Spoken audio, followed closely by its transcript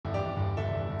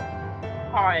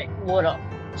Alright, what up?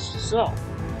 So,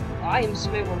 I am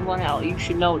Smith One Out, you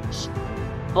should know this.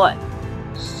 But,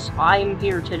 I'm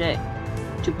here today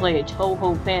to play a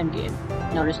touhou fan game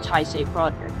known as Taisei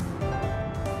Project.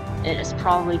 And it's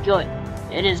probably good.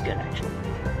 It is good, actually.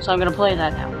 So I'm gonna play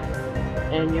that now.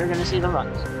 And you're gonna see the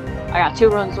runs. I got 2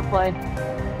 runs to play.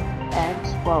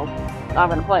 And, well, I'm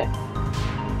gonna play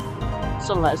it.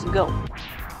 So let's go.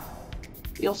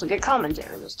 You also get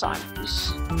commentary this time.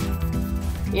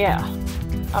 Yeah.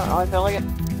 I don't know, I feel like it.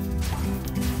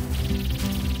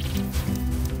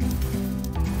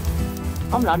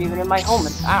 I'm not even in my home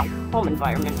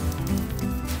environment.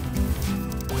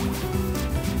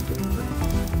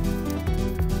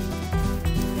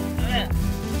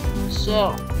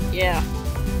 So, yeah.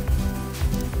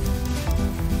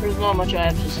 There's not much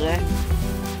I have to say.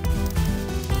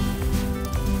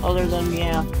 Other than,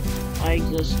 yeah, I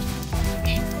exist.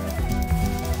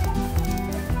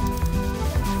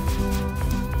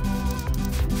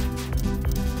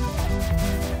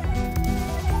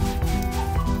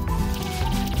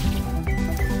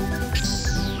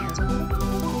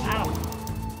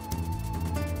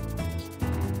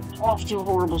 Off to a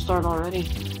horrible start already.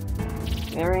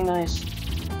 Very nice.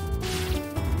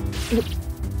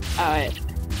 Alright.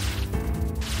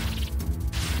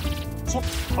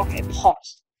 Okay,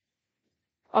 pause.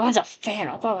 Oh, that's a fan.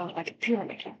 I thought that was my computer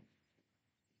making.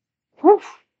 Whew.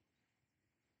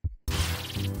 I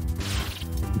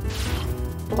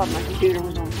thought my computer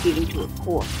was on feeding to a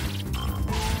core.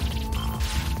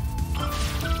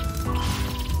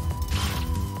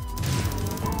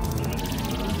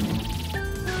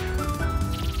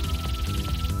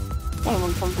 I'm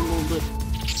uncomfortable, but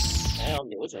I don't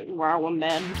know what's like, wow, I'm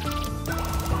mad.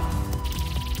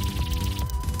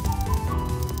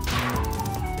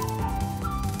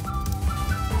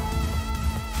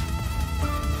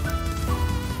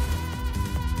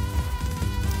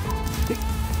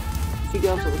 If you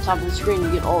go to the top of the screen,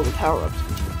 you get all the power-ups,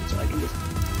 so I can just...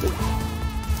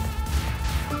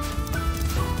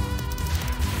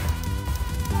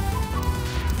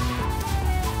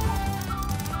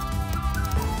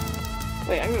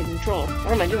 Wait, I'm in control.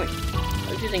 What am I doing? I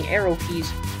was using arrow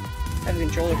keys. I have a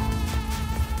controller.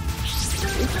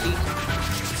 Oopsie.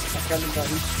 I grabbed the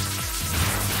button.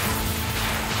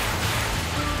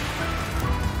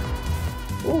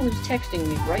 Oh, who's texting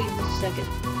me right this second?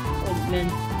 Oh, man.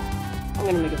 I'm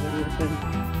gonna make a video of him.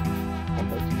 I'll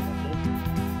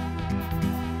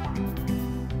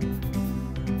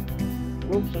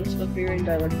go Oops, I'm stuck here in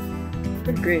dialogue.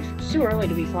 Good grief. It's too early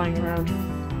to be flying around.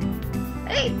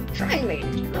 Hey, try me.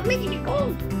 I'm making you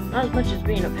cold. Not as much as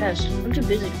being a pest. I'm too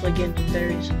busy to play games with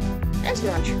berries. That's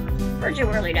not true. We're too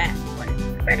early to ask. I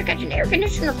better catch an air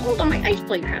conditioner cold on my ice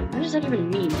playground. What does that even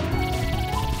mean?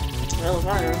 Well, if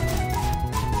I know.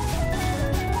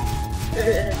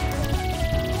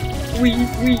 Woo,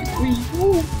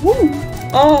 woo.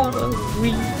 Oh,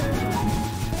 wee.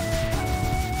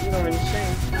 You know what I'm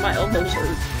saying? My elbows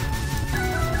hurt.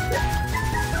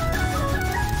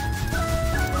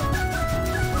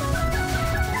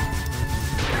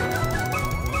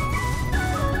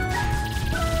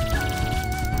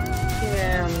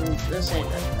 This ain't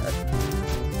that bad.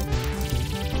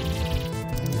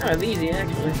 Kind of easy,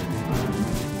 actually.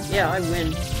 Yeah, I win.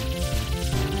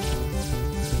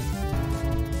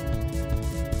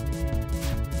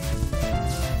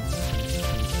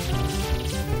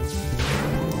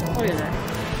 Look at that.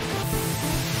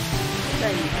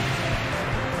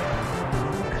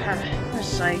 God, what a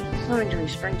sight. It's not during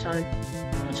springtime.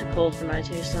 It's too cold for my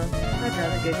taste, though. I'd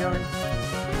rather get going.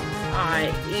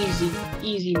 Alright,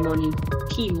 easy money.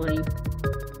 Key money.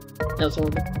 That's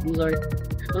horrible.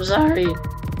 I'm sorry.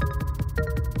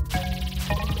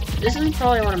 This is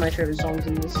probably one of my favorite songs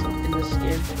in this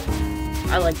game.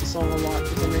 I like the song a lot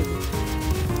for some reason.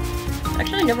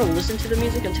 Actually, I never listened to the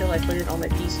music until I played it on my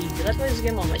PC, because I play this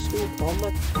game on my school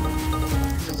Chromebook.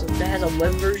 That has a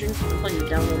web version. I'm playing the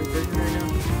downloaded version right now.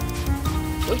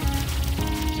 Oops.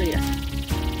 So yeah.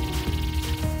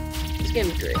 This game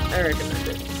is great. I recommend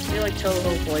it. If you like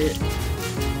touhou, play it.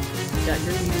 Got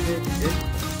good music, good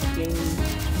games,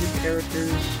 good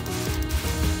characters.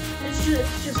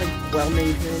 It's just a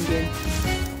well-made game.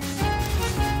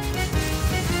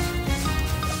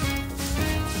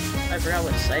 I forgot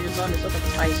what site it's on. It's up at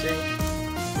Taisei.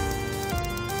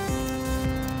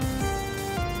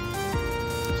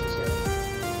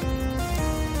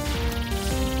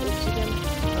 Oops again.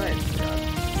 Oh, I forgot.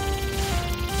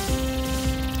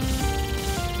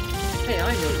 Hey, I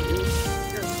know you.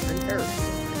 You're an Eric.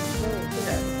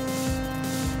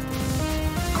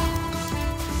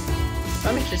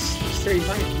 I'm just 35.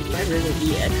 My really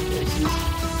EX voices.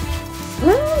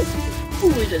 Ooh,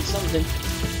 we did something.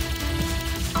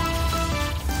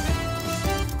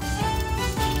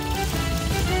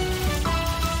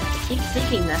 I keep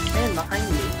thinking that fan behind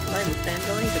me. Am I the fan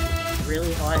going? But it's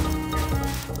really hot.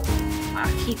 I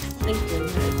keep thinking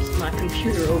that it's my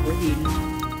computer overheating.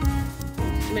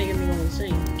 It's making me go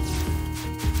insane.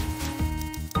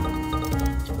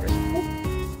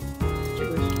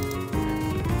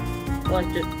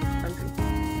 Select it.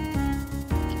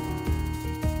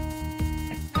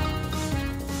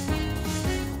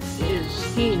 Is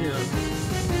he now?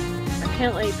 I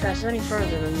can't let you pass any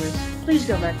further than this. Please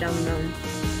go back down the mountain.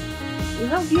 You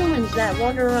help humans that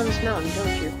wander around this mountain,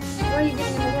 don't you? So why are you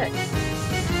getting in the way?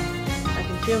 I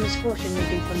can feel misfortune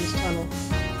leaking from this tunnel.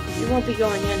 You won't be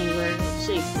going anywhere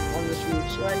safe on this route,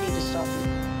 so I need to stop you.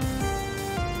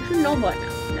 You should know by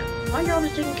now. Now, my job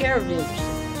is taking care of the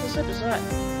interesting, so step aside.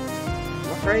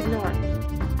 I'm afraid not.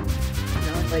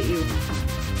 Now I fight you.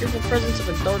 You're the presence of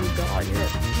a dark god, you're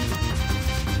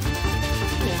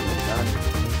God.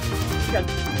 You got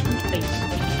two face.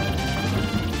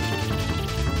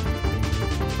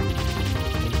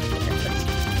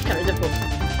 That's kind of difficult.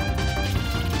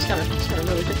 It's kind of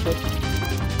really difficult.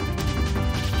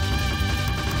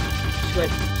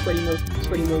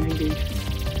 Sweaty motion gauge.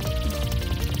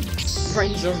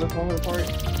 Brain cells are falling apart.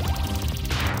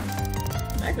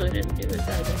 I actually didn't do it that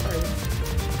hard.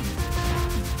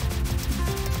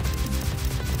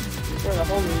 This is where the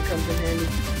homing comes in handy.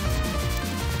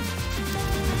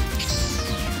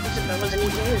 I wasn't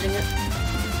even using it.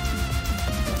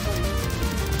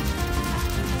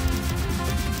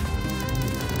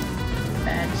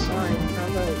 Bad sign. How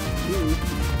about you?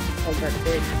 Oh, that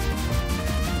big.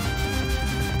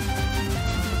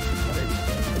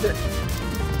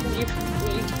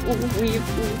 Weave.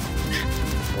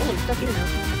 Oh, I'm stuck in now.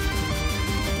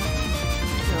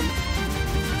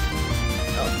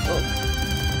 Oh.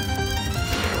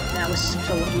 That was such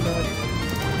a lucky dodge.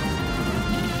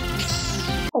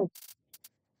 Oh.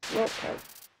 Well,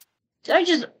 did I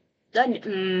just...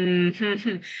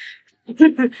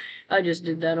 I just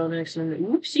did that on accident.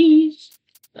 Whoopsies.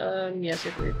 Yes,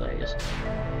 if replay, yes.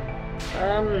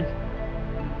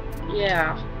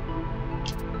 Yeah.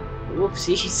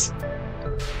 Whoopsies.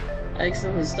 I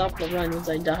accidentally stopped the run once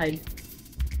I died.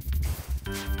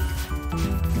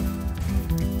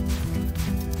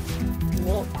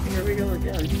 Well, here we go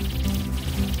again.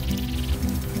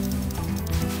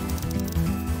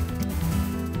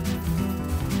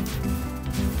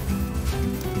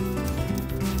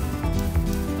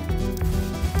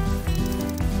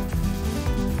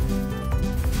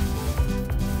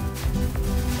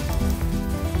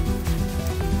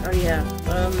 Oh yeah,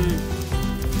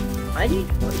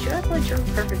 should I play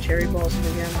Perfect Cherry Blossom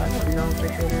again? I don't know if I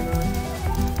should or not.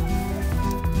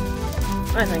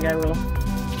 I think I will.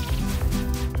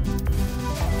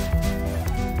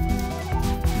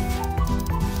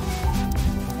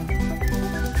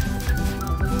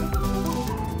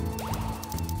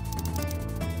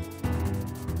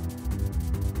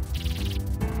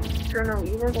 Sure, no,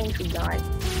 you were going to die. A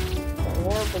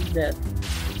horrible death.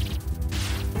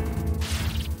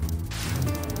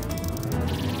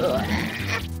 Ugh.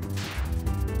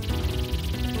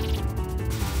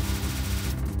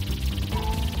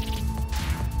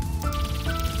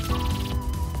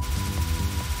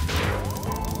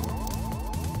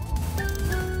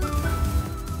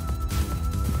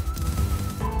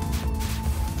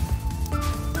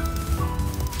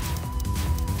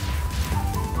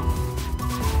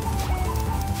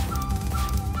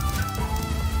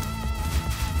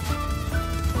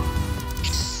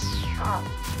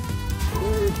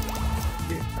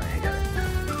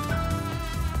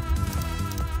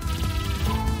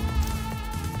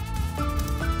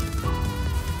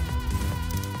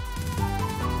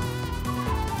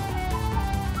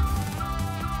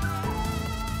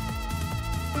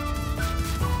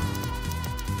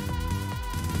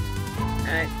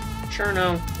 Alright,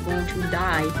 Cherno, going to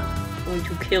die. Going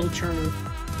to kill Cherno.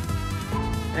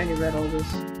 I already read all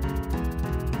this.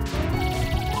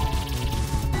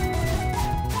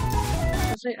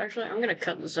 Actually, I'm gonna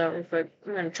cut this out real quick.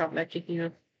 I'm gonna chop back to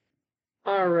Hina.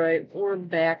 Alright, we're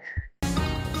back.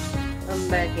 I'm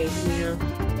back at Hina.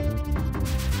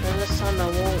 And this time I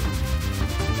won't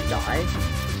die,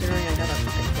 considering I got a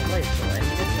extra life, so I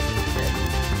get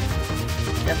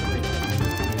definitely not.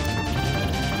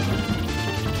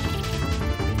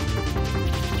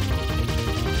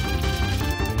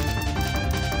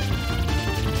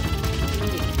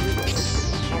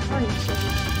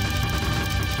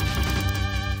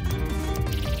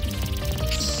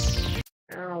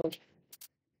 Ow.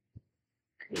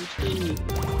 Continue.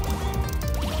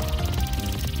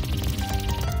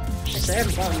 I practice. I had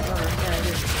fun. Yeah, I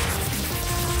did.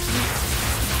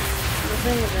 The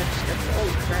thing is, I just got to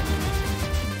always practice.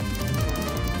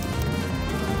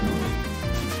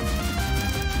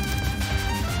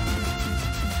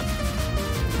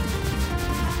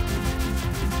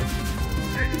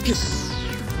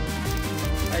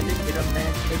 I did get up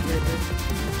that big river.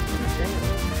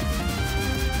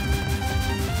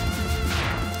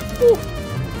 Whew.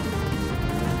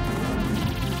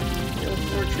 Ill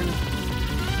fortune.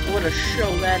 What a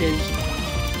show that is.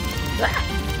 Ah!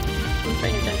 I'm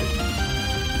paying attention.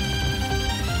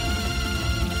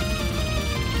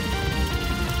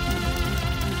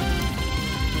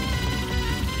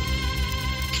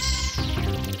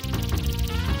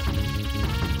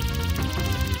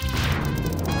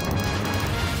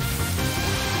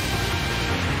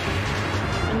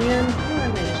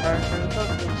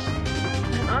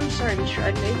 I'm sorry, Mr.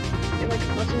 I'd feel like a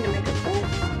blessing to make up for it.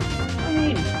 I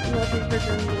mean, I'm lucky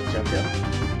person in Tokyo.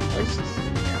 At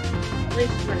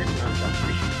least when it's not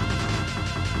selfish.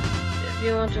 If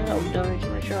you want to help donate to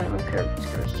my show, I don't care if it's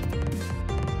gross.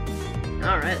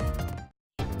 Alright.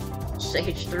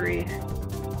 Stage 3.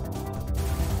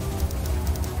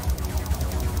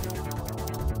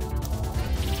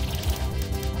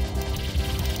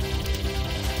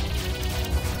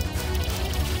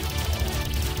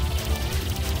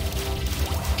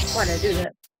 Why'd I do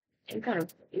that? I'm kind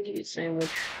of idiot sandwich.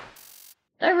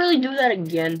 Did I really do that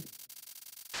again?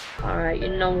 Alright, you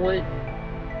know what?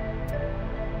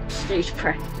 Stage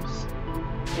practice.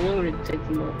 Lunatic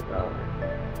mode.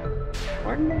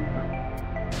 Pardon me?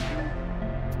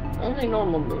 Only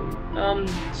normal mode.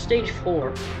 Stage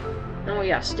 4. Oh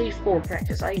yeah, stage 4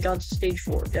 practice. I got stage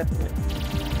 4, definitely.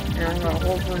 And I got a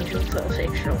whole bunch of those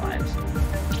extra lives.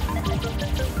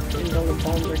 And all the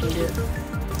bombs I can do.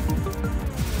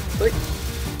 Wait.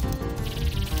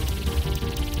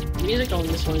 The music on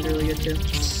this one's really good too.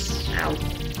 Ow.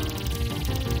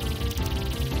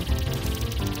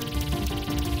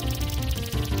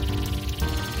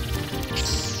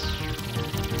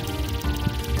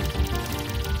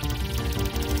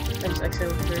 Thanks, exhale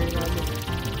very loudly.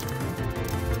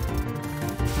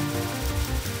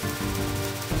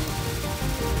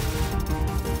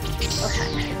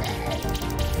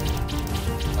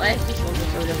 Why is this one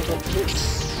so difficult?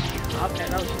 Okay,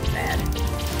 that was bad.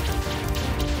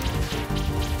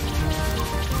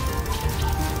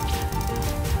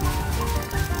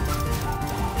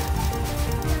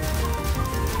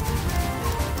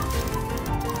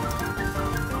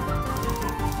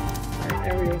 Alright,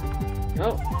 there we go.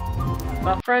 Oh,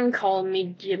 my friend called me.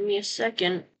 Give me a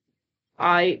second.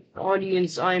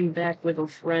 Audience, I'm back with a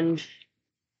friend.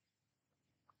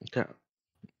 Okay.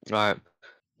 Alright.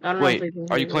 I don't know Wait, if they can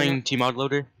are you hear me playing T-Mod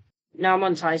Loader? now. I'm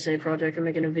on Taisei Project. I'm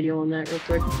making a video on that real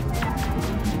quick.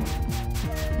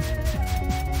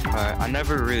 Alright, I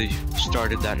never really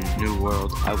started that new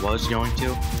world. I was going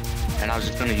to, and I was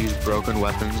just gonna use broken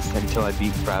weapons until I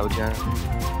beat Cryogen,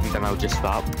 and then I would just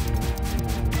stop.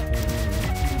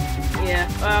 Yeah,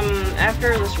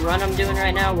 after this run I'm doing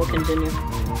right now, we'll continue.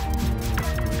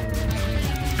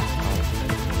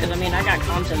 Because, I mean, I got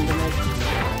content to make.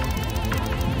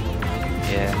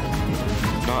 Yeah.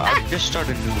 No, I just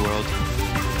started a new world.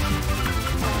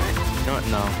 Alright.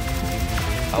 No.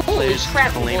 I'll Holy play as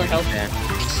crap, Calamity help. Man.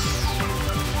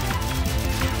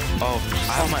 Oh,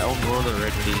 I have my own world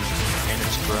already, and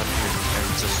it's corrupted, and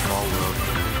it's a small world.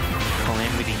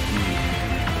 Calamity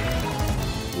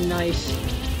Eve. Nice.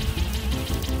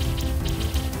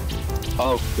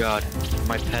 Oh god,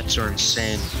 my pets are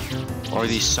insane. Or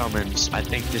these summons. I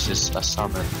think this is a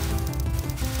summon.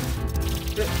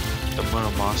 The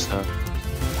Muramasa.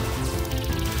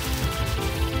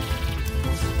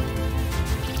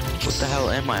 What the hell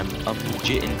am I? I'm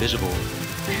legit invisible.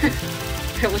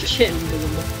 You're legit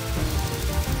invisible.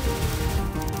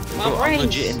 Bro, I'm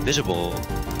legit invisible.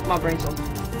 My brain's on.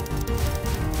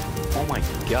 Oh my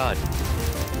god.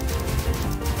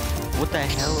 What the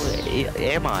hell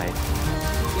am I?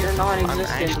 You're non-existent.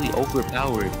 I'm actually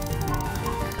overpowered.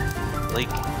 Like...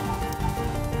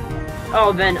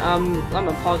 Oh, Ben, I'm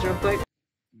gonna pause real quick.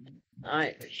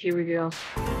 Alright, here we go.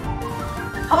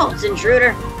 Oh, it's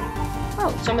Intruder!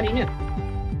 Oh, somebody new.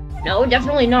 No,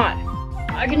 definitely not.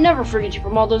 I could never forget you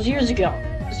from all those years ago.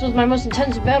 This was my most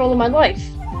intense battle of my life.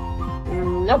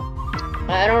 Nope.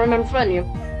 I don't remember fighting you.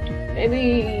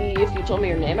 Maybe if you told me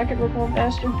your name I could recall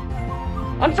faster?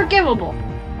 Unforgivable!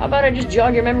 How about I just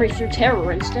jog your memory through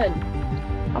terror instead?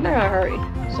 I'm in a hurry,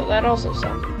 so that also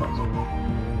sounds impressive.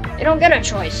 You don't get a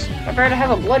choice. Prepare to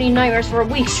have a bloody nightmares for a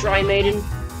week, Shrine Maiden.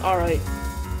 Alright.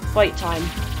 Fight time.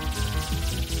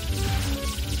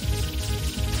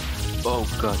 Oh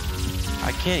god.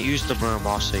 I can't use the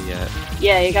Muramasa yet.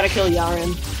 Yeah, you gotta kill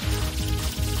Yaren.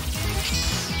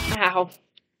 Ow.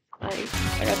 I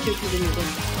got 2 continues.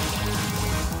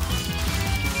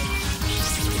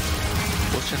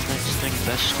 What's the next thing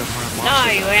best of Muramasa?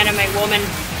 No, you anime woman.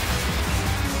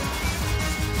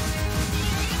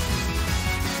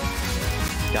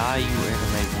 Die, you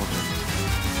anime woman.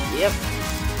 Yep.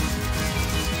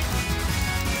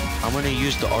 I'm gonna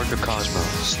use the Arc of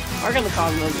Cosmos. Arc of the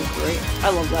Cosmos is great. I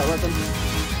love that weapon.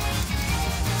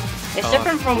 It's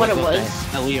different from what it was.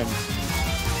 Helium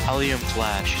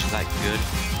Flash, is that good?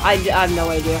 I have no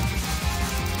idea.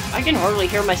 I can hardly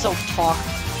hear myself talk.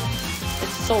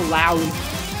 It's so loud.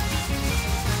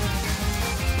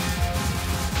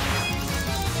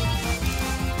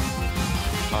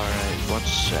 Alright, 1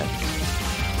 sec.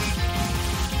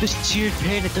 This tiered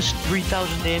panda does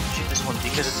 3,000 damage in this one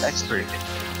because it's X-ray.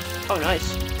 Oh,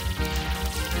 nice.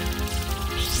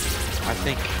 I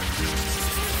think.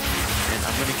 And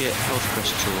I'm gonna get health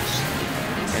crystals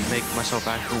and make myself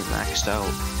actually maxed out.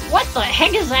 What the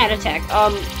heck is that attack?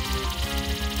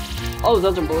 Oh,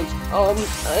 those are bullets.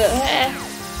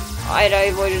 I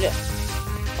avoided it.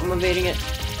 I'm evading it.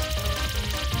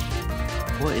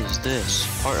 What is this?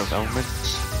 Part of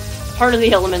elements? Part of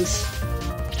the elements.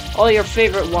 All your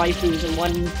favorite waifus in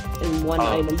one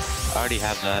item. I already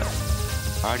have that.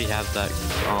 I already have that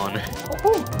on.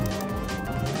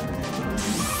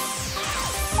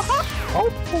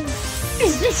 What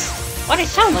is this? Why do I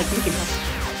sound like Mickey Mouse?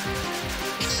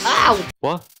 Ow!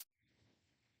 What?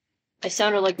 I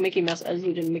sounded like Mickey Mouse as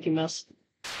you did Mickey Mouse.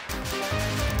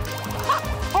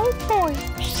 Oh boy.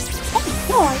 Oh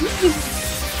boy.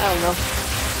 I don't know.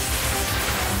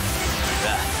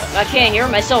 I can't hear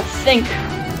myself think.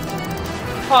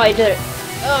 Oh, I did it.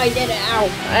 Oh, I did it. Ow.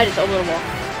 I just a little more.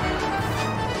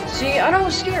 See, I know it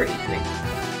was scary to me.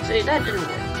 See, that didn't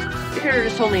work. You could have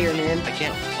just told me your name. I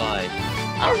can't fly.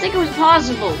 I don't think it was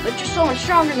possible, but you're so much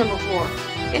stronger than before.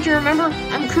 Can't you remember?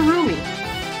 I'm Kurumi.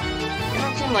 You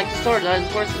don't seem like the sort that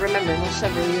is worth remembering for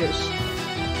several years.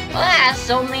 Well, that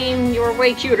still mean you were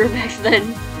way cuter back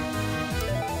then.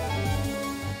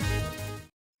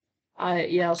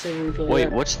 Yeah, I'll say replay. Wait,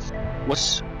 that.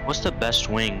 what's the best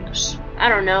wings? I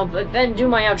don't know, but then do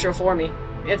my outro for me,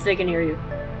 if they can hear you.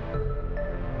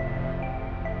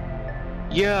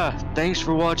 Yeah, thanks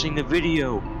for watching the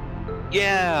video.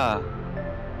 Yeah.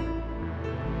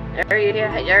 There you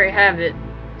have it.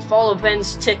 Follow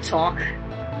Ben's TikTok.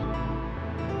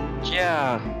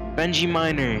 Yeah, Benji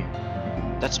Miner.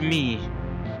 That's me.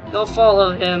 Go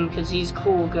follow him, cause he's a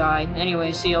cool guy.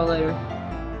 Anyway, see y'all later.